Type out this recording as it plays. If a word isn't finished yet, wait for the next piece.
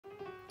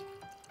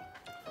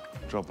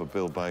drop of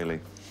Bill Bailey.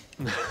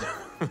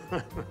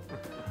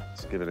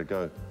 Let's give it a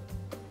go.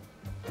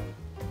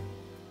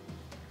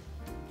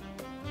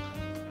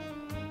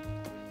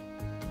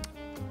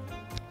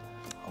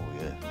 Oh,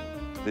 yeah.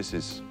 This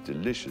is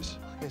delicious.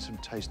 I get some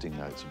tasting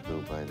notes of Bill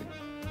Bailey.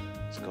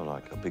 It's got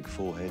like a big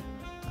forehead.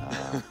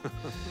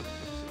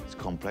 It's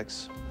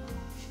complex.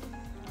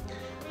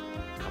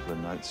 A couple of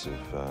notes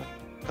of, a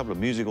couple of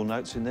musical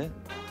notes in there.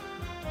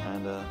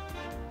 And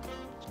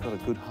it's got a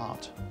good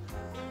heart.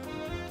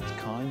 It's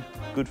kind,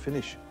 good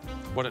finish.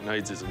 What it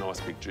needs is a nice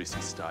big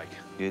juicy steak.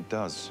 It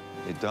does.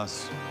 It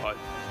does.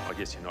 I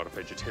guess you're not a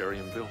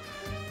vegetarian, Bill?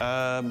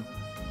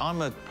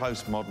 I'm a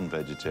postmodern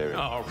vegetarian,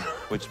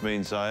 which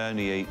means I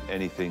only eat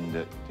anything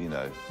that, you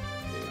know,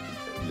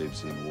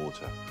 lives in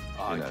water,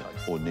 you know,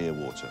 or near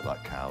water,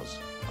 like cows.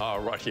 Oh,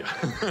 right,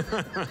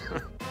 yeah.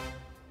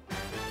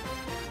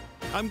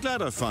 I'm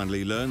glad I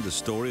finally learned the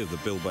story of the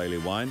Bill Bailey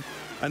wine,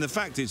 and the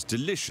fact it's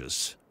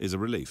delicious is a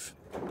relief.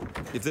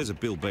 If there's a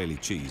Bill Bailey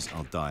cheese,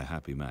 I'll die a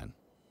happy man.